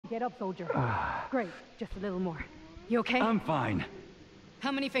get up, soldier. Great, just a little more. You okay? I'm fine.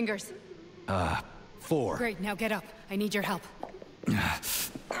 How many fingers? 4. Great, now get up. I need your help.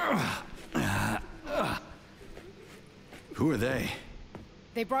 Who are they?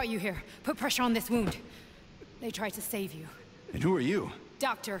 They brought you here. Put pressure on this wound. They tried to save you. And who are you?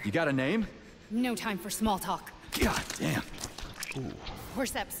 Doctor. You got a name? No time for small talk. God damn. Ooh.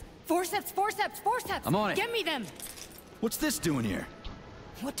 Forceps. Forceps, forceps, forceps! I'm on it. Get me them! What's this doing here?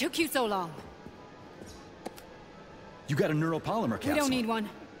 What took you so long? You got a neuropolymer capsule. We don't need one.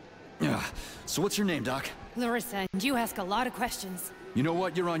 So what's your name, Doc? Larissa, and you ask a lot of questions. You know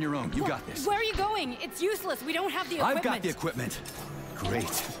what? You're on your own. You got this. Where are you going? It's useless. We don't have the equipment. I've got the equipment.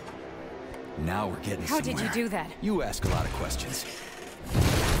 Great. Now we're getting How somewhere. did you do that? You ask a lot of questions.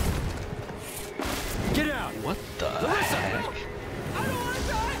 Get out! What the heck? I don't want to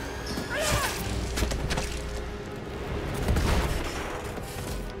die!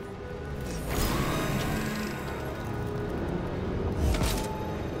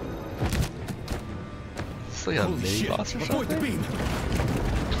 Is this like a mini boss or Avoid the something? beam.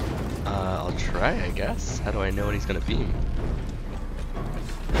 I'll try, I guess. How do I know when he's gonna beam?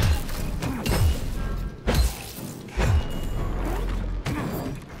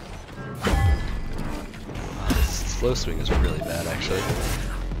 This slow swing is really bad, actually.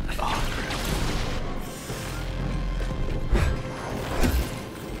 Oh, crap.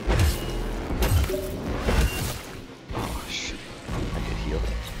 Oh, shit. I get healed.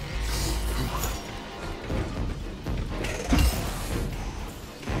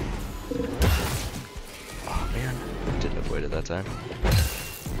 Oh, man. Didn't avoid it that time.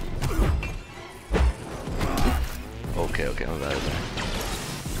 Okay, I'm about to die.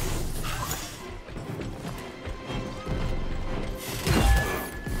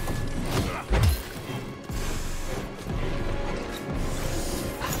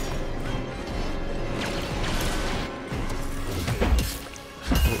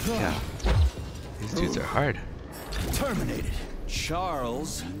 Yeah. These dudes are hard. Terminated.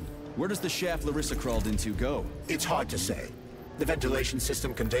 Charles, where does the shaft Larissa crawled into go? It's hard to say. The ventilation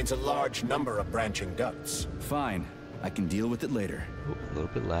system contains a large number of branching ducts. Fine. I can deal with it later. Ooh, a little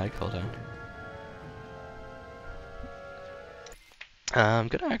bit lag, hold on. I'm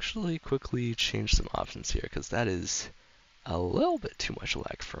gonna actually quickly change some options here, because that is a little bit too much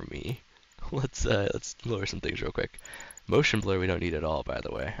lag for me. Let's lower some things real quick. Motion blur we don't need at all, by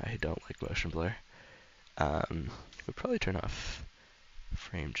the way. I don't like motion blur. We'll probably turn off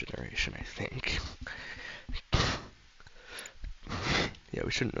frame generation, I think. Yeah,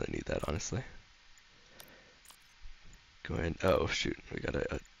 we shouldn't really need that, honestly. Go ahead. Oh shoot, we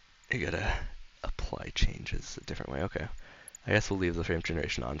gotta apply changes a different way. Okay, I guess we'll leave the frame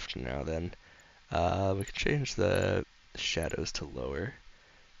generation on for now. Then we can change the shadows to lower.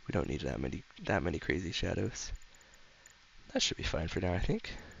 We don't need that many crazy shadows. That should be fine for now, I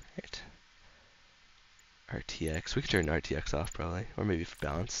think. Right. RTX. We can turn RTX off probably, or maybe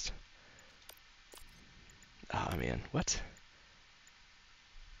balanced. Oh man, what?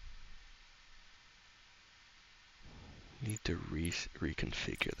 Need to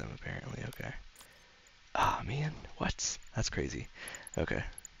reconfigure them apparently. Okay. Ah man, what? That's crazy. Okay.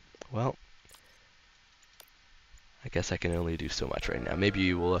 Well, I guess I can only do so much right now.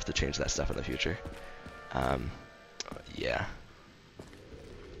 Maybe we'll have to change that stuff in the future. Yeah.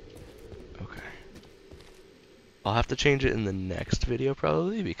 Okay. I'll have to change it in the next video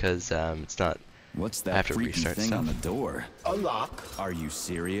probably because it's not. What's that freaky thing stuff. on the door? A lock? Are you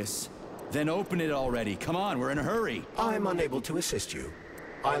serious? Then open it already. Come on, we're in a hurry. I'm unable to assist you.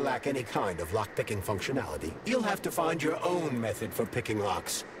 I lack any kind of lock-picking functionality. You'll have to find your own method for picking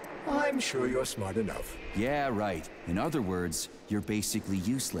locks. I'm sure you're smart enough. Yeah, right. In other words, you're basically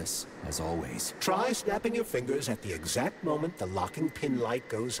useless, as always. Try snapping your fingers at the exact moment the locking pin light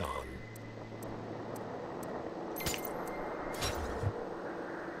goes on.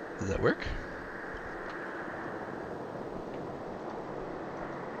 Does that work?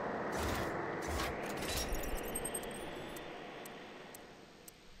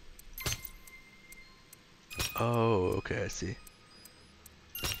 Oh, okay, I see.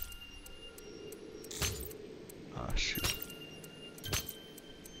 Ah, shoot.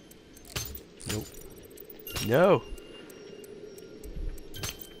 Nope. No!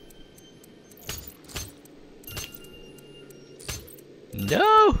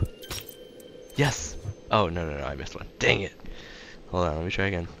 No! Yes! Oh, no, I missed one. Dang it! Hold on, let me try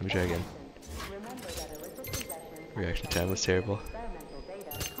again. Reaction time was terrible.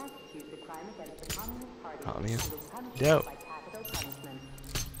 Oh man. No.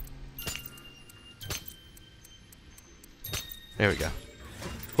 There we go.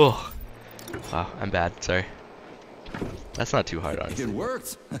 Oh, wow, I'm bad. Sorry. That's not too hard, honestly. It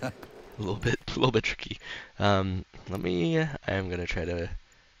worked. A little bit tricky. I am gonna try to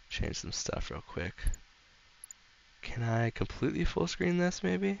change some stuff real quick. Can I completely full screen this,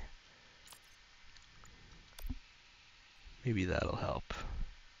 maybe? Maybe that'll help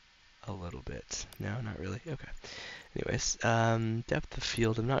a little bit. No, not really. Okay. Anyways, depth of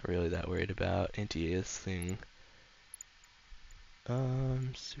field, I'm not really that worried about. Anti-aliasing.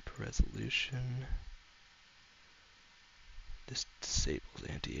 Super resolution. This disables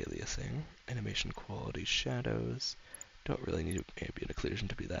anti-aliasing. Animation quality, shadows. Don't really need ambient occlusion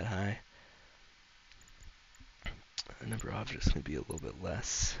to be that high. Number of objects can be a little bit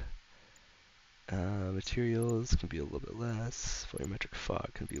less. Materials can be a little bit less. Volumetric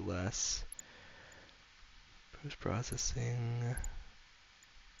fog can be less. Post-processing.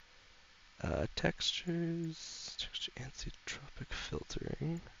 Textures. Texture anisotropic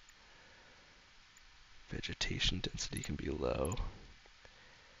filtering. Vegetation density can be low.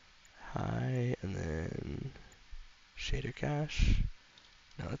 High, and then shader cache.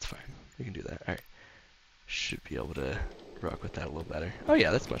 No, that's fine. We can do that. Alright. Should be able to rock with that a little better. Oh yeah,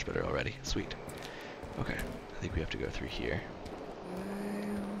 that's much better already. Sweet. Okay, I think we have to go through here.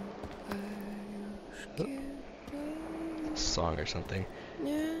 Oh. Song or something.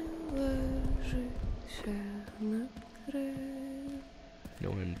 No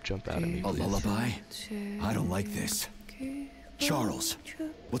one jump out at me, A please. lullaby? I don't like this. Charles,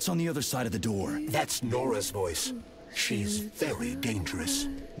 what's on the other side of the door? That's Nora's voice. She's very dangerous.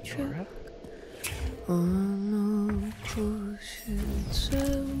 Nora?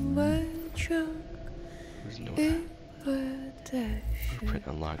 Who's Nora? Blueprint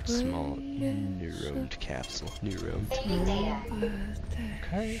unlocked. Small new roomed capsule. New roomed.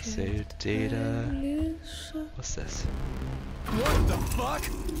 Okay, save data. What's this? What the fuck?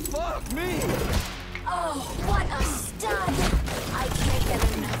 Fuck me! Oh, what a stud! I can't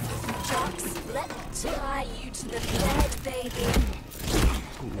get enough of jocks. Let me tie you to the bed, baby.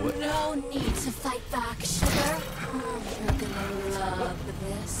 What? No need to fight back, sugar. You're gonna love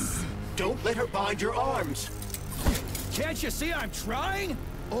this. Don't let her bind your arms. Can't you see I'm trying?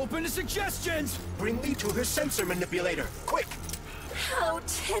 Open to suggestions! Bring me to her sensor manipulator, quick! How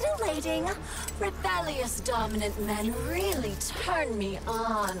titillating. Rebellious dominant men really turn me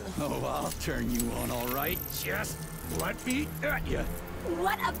on. Oh, I'll turn you on, all right. Just let me at you.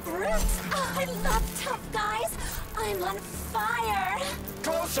 What a brute! Oh, I love tough guys. I'm on fire.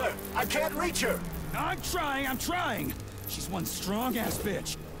 Closer! I can't reach her! I'm trying. She's one strong-ass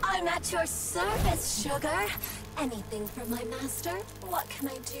bitch. I'm at your service, sugar. Anything for my master? What can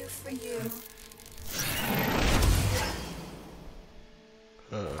I do for you?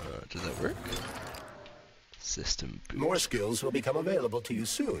 Does that work? System boot. More skills will become available to you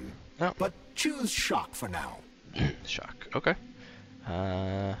soon. Oh. But choose shock for now. Shock. Okay.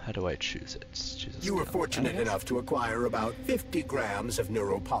 How do I choose it? Choose a You were skill. fortunate enough to acquire about 50 grams of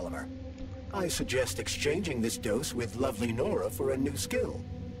neuropolymer. I suggest exchanging this dose with lovely Nora for a new skill.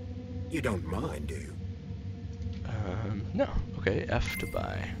 You don't mind, do you? No. Okay, F to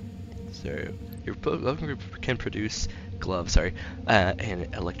buy. So, your weapon group can produce gloves, an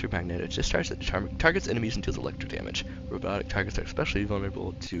electromagnetic discharge that targets enemies and deals electric damage. Robotic targets are especially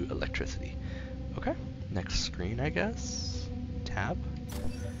vulnerable to electricity. Okay, next screen, I guess. Tab.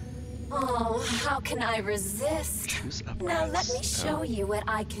 Oh, how can I resist? Choose upgrades. Now let me show Oh. you what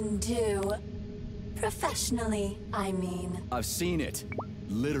I can do. Professionally, I mean. I've seen it.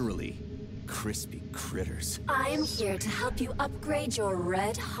 Literally. Crispy critters. I'm here to help you upgrade your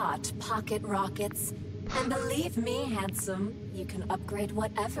red-hot pocket rockets. And believe me, handsome, you can upgrade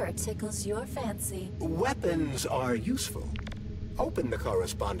whatever tickles your fancy. Weapons are useful. Open the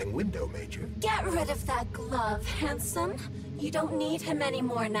corresponding window, Major. Get rid of that glove, handsome. You don't need him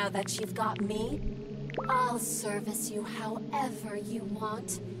anymore now that you've got me. I'll service you however you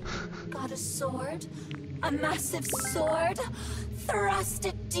want. Got a sword? A massive sword? Thrust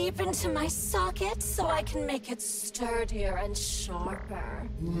it deep into my socket so I can make it sturdier and sharper.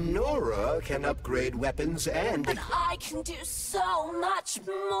 Nora can upgrade weapons and... But I can do so much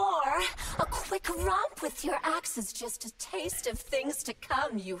more. A quick romp with your axe is just a taste of things to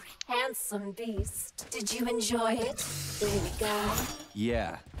come, you handsome beast. Did you enjoy it? Here we go.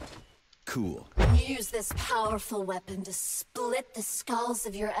 Yeah. Cool. Use this powerful weapon to split the skulls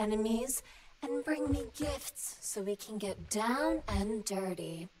of your enemies and bring me gifts so we can get down and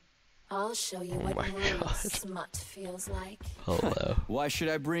dirty. I'll show you what my real God. smut feels like. Hello. Why should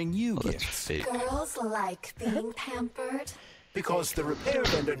I bring you Oh, that's gifts? fake. Girls like being pampered. Because the repair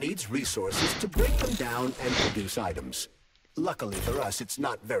vendor needs resources to break them down and produce items. Luckily for us, it's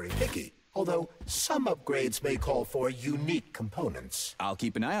not very picky, although some upgrades may call for unique components. I'll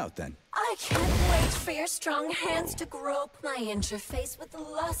keep an eye out then. I can't wait for your strong hands to grope my interface with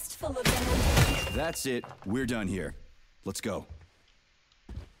lustful ability. That's it. We're done here. Let's go.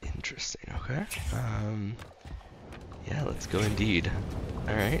 Interesting, okay. Yeah, let's go indeed.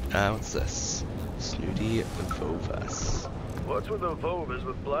 Alright, what's this? Snooty Vovas. What's with the Vovas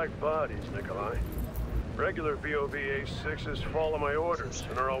with black bodies, Nikolai? Regular VOV-A6s follow my orders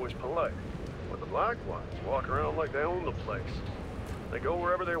and are always polite. But the black ones walk around like they own the place. They go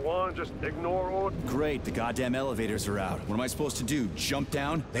wherever they want, just ignore orders. Great, the goddamn elevators are out. What am I supposed to do, jump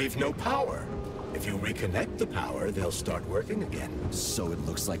down? They've no power. If you reconnect the power, they'll start working again. So it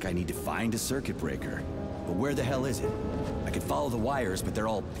looks like I need to find a circuit breaker. But where the hell is it? I could follow the wires, but they're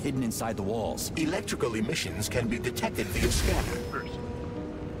all hidden inside the walls. Electrical emissions can be detected via scanner.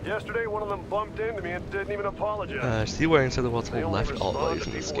 Yesterday, one of them bumped into me and didn't even apologize. See where inside the walls They hold only left alt while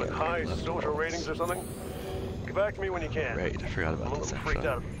respond to using the people with scanner. high Left social alt. ratings or something. Get back to me when you can. Right, I forgot I'm about a this little freaked actually.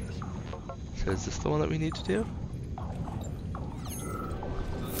 out about this. So is this the one that we need to do?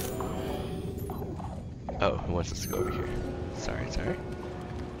 Oh, it wants us to go over here. Sorry.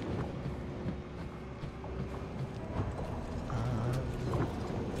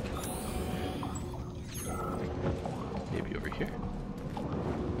 Maybe over here?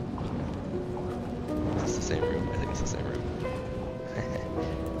 Is this the same room? I think it's the same room.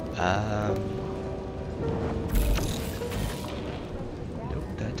 Nope,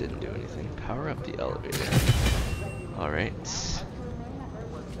 that didn't do anything. Power up the elevator. Alright. Is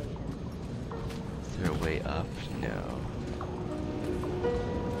there a way up? No.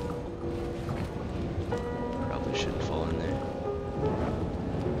 Probably shouldn't fall in there.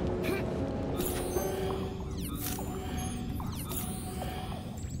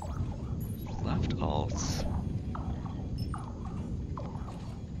 Left alt.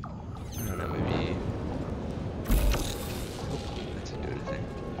 I don't know, maybe. Oh, that didn't do anything.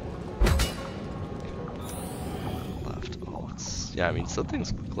 Left alt. Yeah, I mean,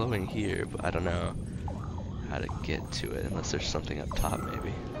 something's glowing here, but I don't know how to get to it unless there's something up top,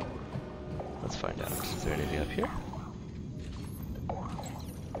 maybe. Let's find out. Is there anything up here?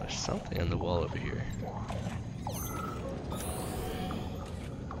 There's something on the wall over here.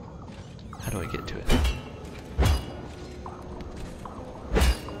 How do I get to it?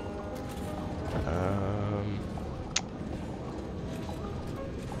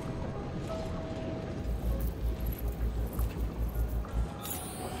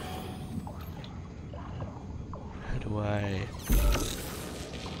 How do I...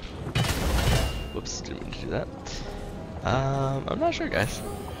 Whoops, didn't mean to do that. I'm not sure, guys.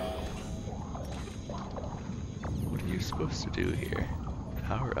 What are you supposed to do here?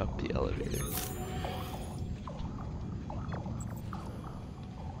 Power up the elevator.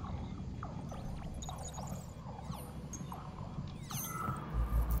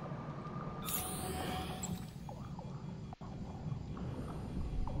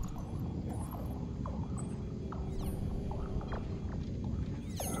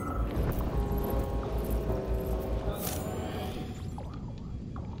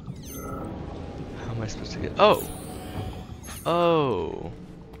 How am I supposed to get... Oh! Oh!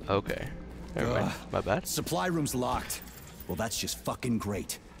 Okay. Never mind. My bad. Supply room's locked. Well, that's just fucking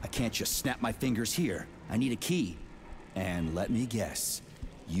great. I can't just snap my fingers here. I need a key. And let me guess.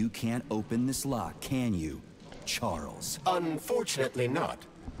 You can't open this lock, can you, Charles? Unfortunately not.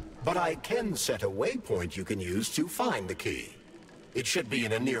 But I can set a waypoint you can use to find the key. It should be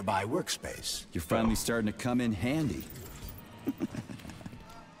in a nearby workspace. You're finally starting to come in handy.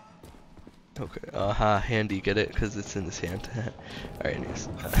 Okay, handy, get it? Because it's in this hand. Alright, anyways.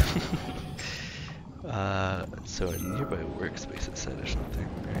 So a nearby workspace it said or something,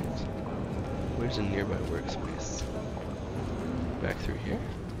 right? Where's a nearby workspace? Back through here?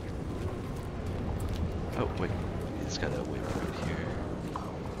 Oh, wait. It's got a waypoint here.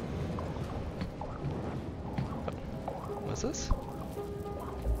 Oh, what's this?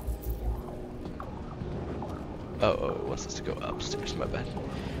 Oh, it wants us to go upstairs, my bad.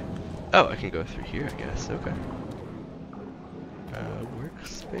 Oh, I can go through here, I guess. Okay.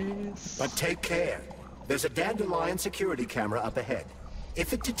 Workspace. But take care. There's a dandelion security camera up ahead.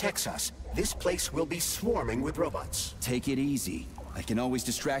 If it detects us, this place will be swarming with robots. Take it easy. I can always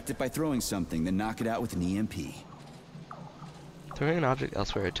distract it by throwing something, then knock it out with an EMP. Throwing an object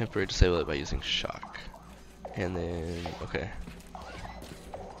elsewhere, temporarily disable it by using shock. And then, okay.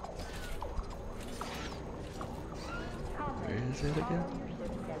 Where is it again?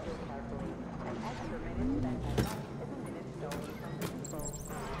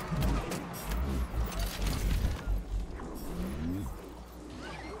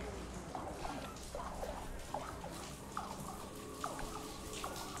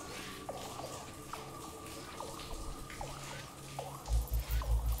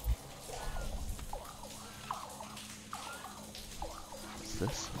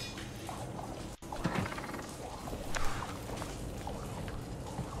 this?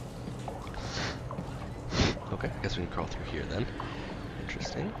 Okay, I guess we can crawl through here then.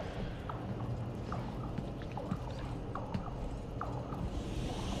 Interesting.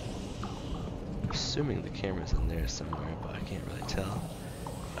 Assuming the camera's in there somewhere, but I can't really tell.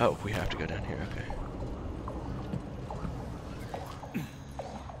 Oh, we have to go down here, okay.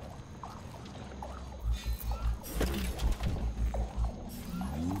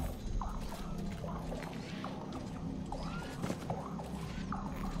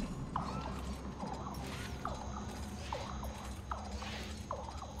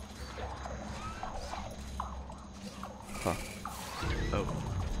 Huh. Oh,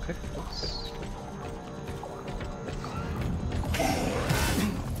 okay. Oops.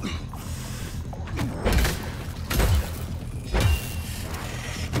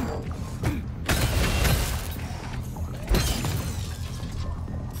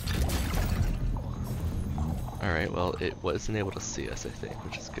 Alright, well, it wasn't able to see us, I think,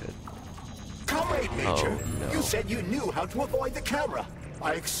 which is good. Comrade Major, Oh, no. you said you knew how to avoid the camera.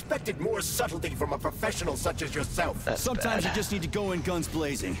 I expected more subtlety from a professional such as yourself. That's Sometimes bad. you just need to go in guns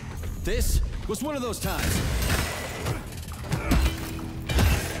blazing. This was one of those times.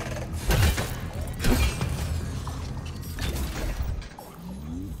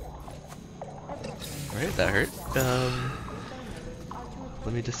 Alright, that hurt.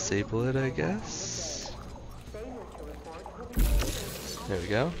 Let me disable it, I guess. There we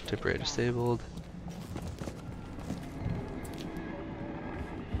go. Temporary disabled.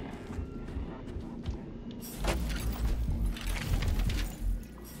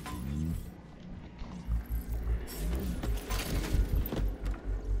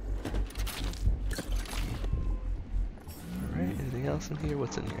 Alright, anything else in here?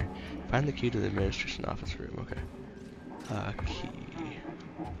 What's in here? Find the key to the administration office room. Okay. Key.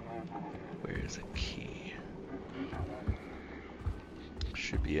 Where is a key?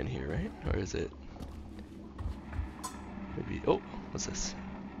 Should be in here, right? Or is it? Maybe. Oh, what's this?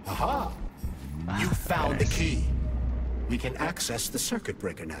 Aha! You found the nice. key. We can access the circuit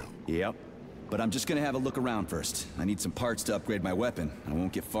breaker now. Yep. But I'm just gonna have a look around first. I need some parts to upgrade my weapon. I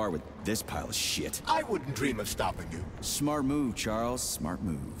won't get far with this pile of shit. I wouldn't dream of stopping you. Smart move, Charles. Smart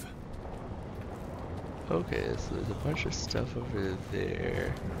move. Okay, so there's a bunch of stuff over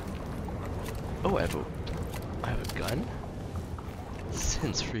there. Oh, I have a gun?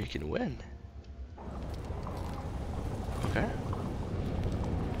 Since freaking when? Okay.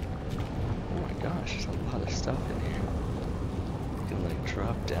 Oh my gosh, there's a lot of stuff in here. You can like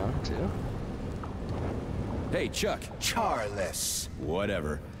drop down too. Hey, Chuck. Charles.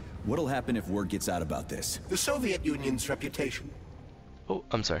 Whatever. What'll happen if word gets out about this? The Soviet Union's reputation. Oh,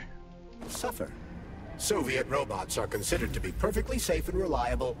 I'm sorry. Suffer. Soviet robots are considered to be perfectly safe and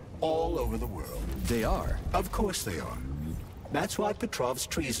reliable all over the world. They are. Of course they are. That's why Petrov's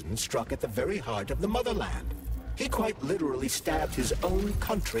treason struck at the very heart of the motherland. He quite literally stabbed his own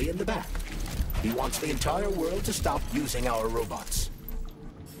country in the back. He wants the entire world to stop using our robots.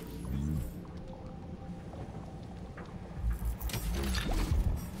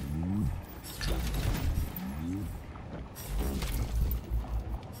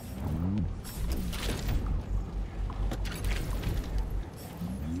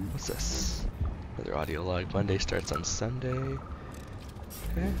 What's this? Another audio log. Monday starts on Sunday.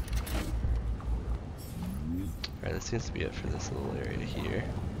 Okay. Alright, that seems to be it for this little area here.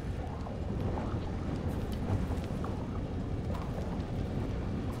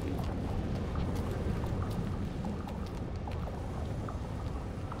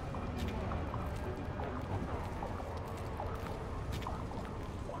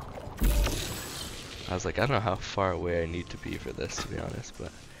 I was like, I don't know how far away I need to be for this, to be honest,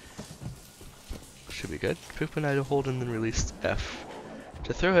 but should be good. Poop and I to hold and then release F.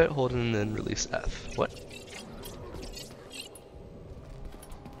 To throw it, hold and then release F. What?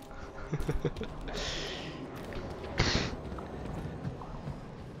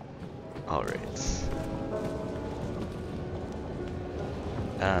 Alright.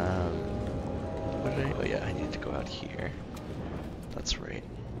 What did I? Oh yeah, I need to go out here. That's right.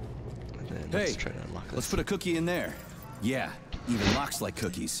 And then let's try to unlock this. Let's put a cookie in there. Yeah, even locks like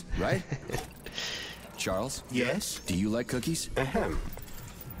cookies, right? Charles? Yes? Do you like cookies? Ahem.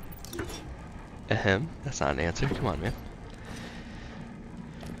 Ahem. That's not an answer. Come on, man.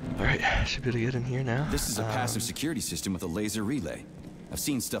 Alright, should be able to get in here now. This is a passive security system with a laser relay. I've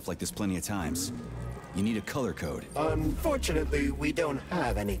seen stuff like this plenty of times. You need a color code. Unfortunately, we don't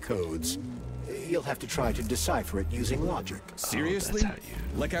have any codes. You'll have to try to decipher it using logic. Seriously? that's how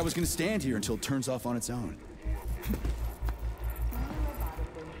you- Like I was gonna stand here until it turns off on its own.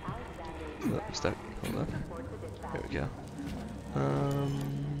 Oh, I'm stuck. Hold on. There we go.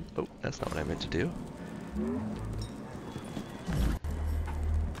 Oh, that's not what I meant to do.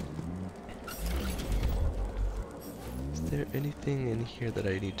 Is there anything in here that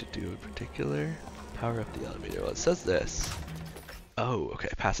I need to do in particular? Power up the elevator. Well, it says this. Oh, okay.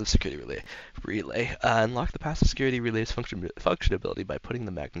 Passive security relay. Unlock the passive security relay's functionability by putting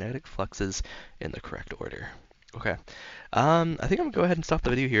the magnetic fluxes in the correct order. Okay. I think I'm gonna go ahead and stop the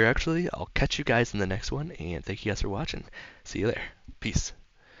video here. Actually, I'll catch you guys in the next one, and thank you guys for watching. See you there. Peace.